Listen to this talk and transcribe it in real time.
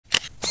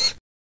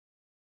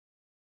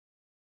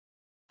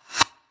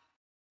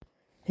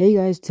Hey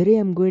guys, today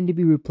I'm going to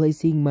be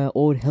replacing my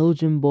old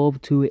halogen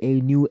bulb to a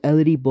new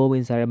LED bulb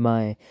inside of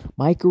my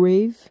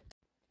microwave.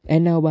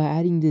 And now by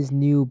adding this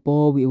new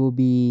bulb, it will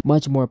be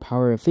much more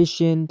power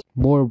efficient,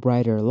 more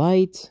brighter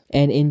light,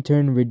 and in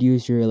turn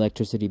reduce your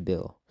electricity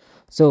bill.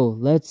 So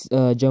let's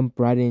jump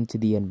right into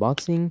the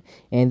unboxing.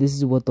 And this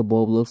is what the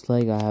bulb looks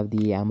like. I have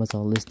the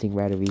Amazon listing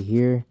right over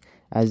here.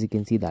 As you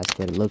can see, that's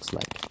what it looks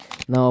like.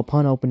 Now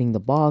upon opening the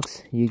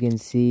box, you can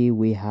see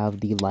we have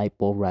the light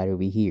bulb right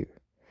over here.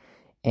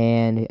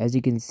 And as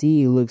you can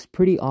see, it looks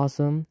pretty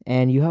awesome,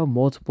 and you have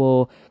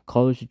multiple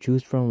colors to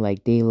choose from,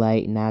 like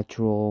daylight,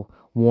 natural,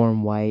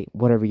 warm white,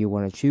 whatever you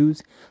want to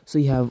choose. So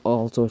you have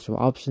all sorts of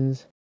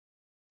options.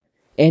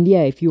 And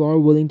yeah, if you are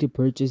willing to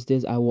purchase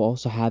this, I will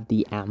also have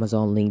the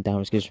Amazon link down in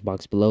the description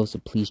box below, so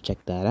please check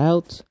that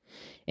out.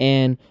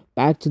 And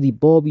back to the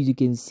bulb, as you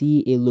can see,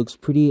 it looks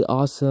pretty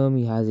awesome.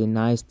 It has a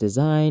nice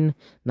design,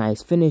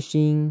 nice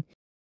finishing,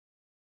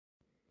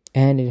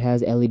 and it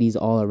has LEDs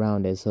all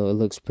around it, so it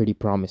looks pretty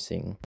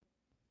promising.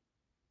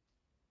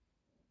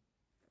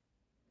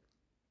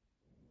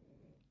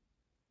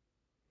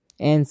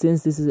 And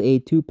since this is a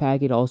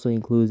 2-pack, it also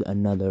includes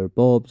another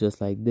bulb just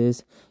like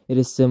this. It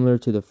is similar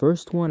to the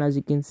first one, as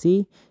you can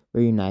see.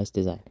 Very nice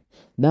design.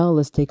 Now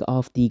let's take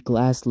off the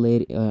glass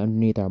lid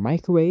underneath our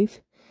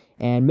microwave.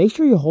 And make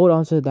sure you hold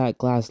on to that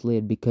glass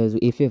lid, because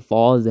if it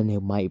falls, then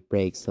it might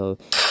break. So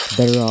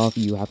better off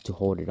you have to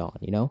hold it on,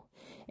 you know?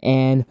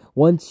 And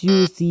once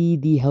you see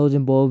the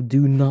halogen bulb,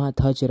 do not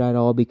touch it at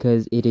all,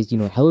 because it is,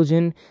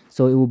 halogen,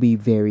 so it will be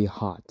very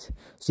hot.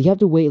 So you have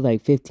to wait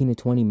like 15 to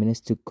 20 minutes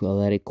to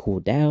let it cool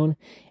down.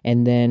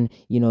 And then,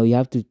 you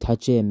have to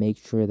touch it and make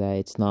sure that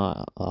it's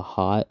not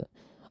hot.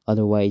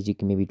 Otherwise, you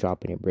can maybe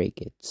drop it and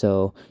break it.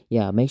 So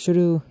yeah, make sure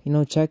to,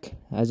 check.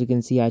 As you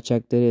can see, I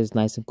checked it. It's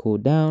nice and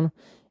cooled down,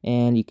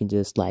 and you can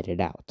just slide it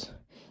out.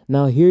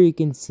 Now here you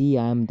can see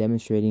I'm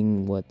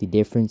demonstrating what the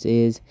difference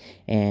is,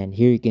 and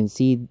here you can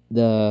see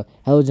the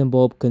halogen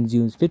bulb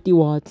consumes 50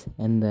 watts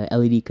and the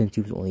LED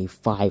consumes only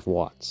 5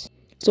 watts.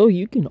 So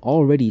you can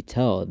already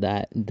tell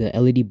that the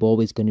LED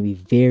bulb is going to be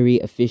very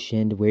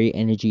efficient, very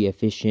energy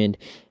efficient.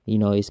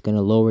 It's going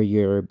to lower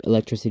your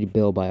electricity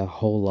bill by a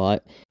whole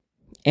lot,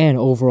 and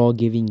overall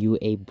giving you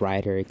a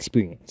brighter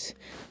experience.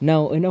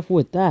 Now enough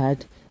with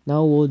that.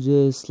 Now we'll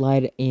just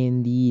slide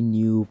in the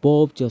new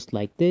bulb just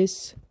like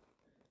this.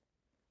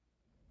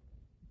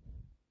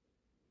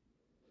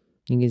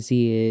 You can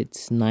see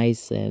it's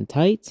nice and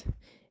tight.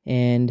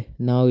 And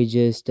now we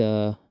just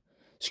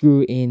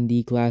screw in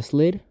the glass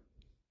lid.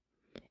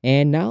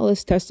 And now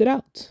let's test it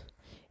out.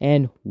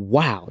 And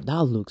wow,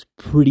 that looks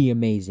pretty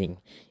amazing.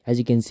 As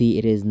you can see,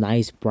 it is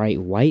nice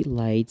bright white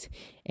light,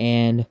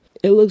 and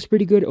it looks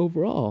pretty good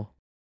overall.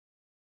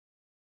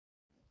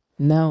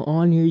 Now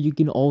on here you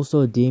can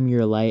also dim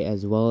your light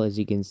as well. As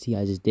you can see,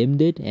 I just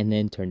dimmed it and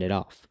then turned it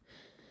off.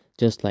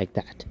 Just like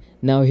that.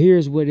 Now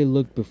here's what it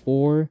looked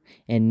before,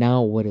 and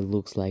now what it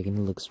looks like, and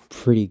it looks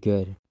pretty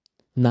good.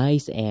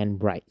 Nice and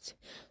bright.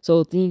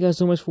 So thank you guys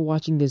so much for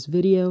watching this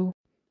video.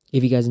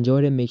 If you guys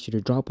enjoyed it, make sure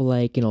to drop a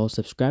like and also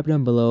subscribe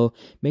down below.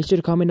 Make sure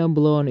to comment down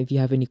below on if you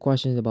have any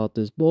questions about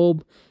this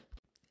bulb.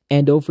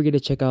 And don't forget to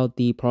check out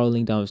the product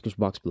link down in the description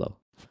box below.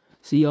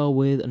 See y'all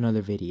with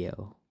another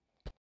video.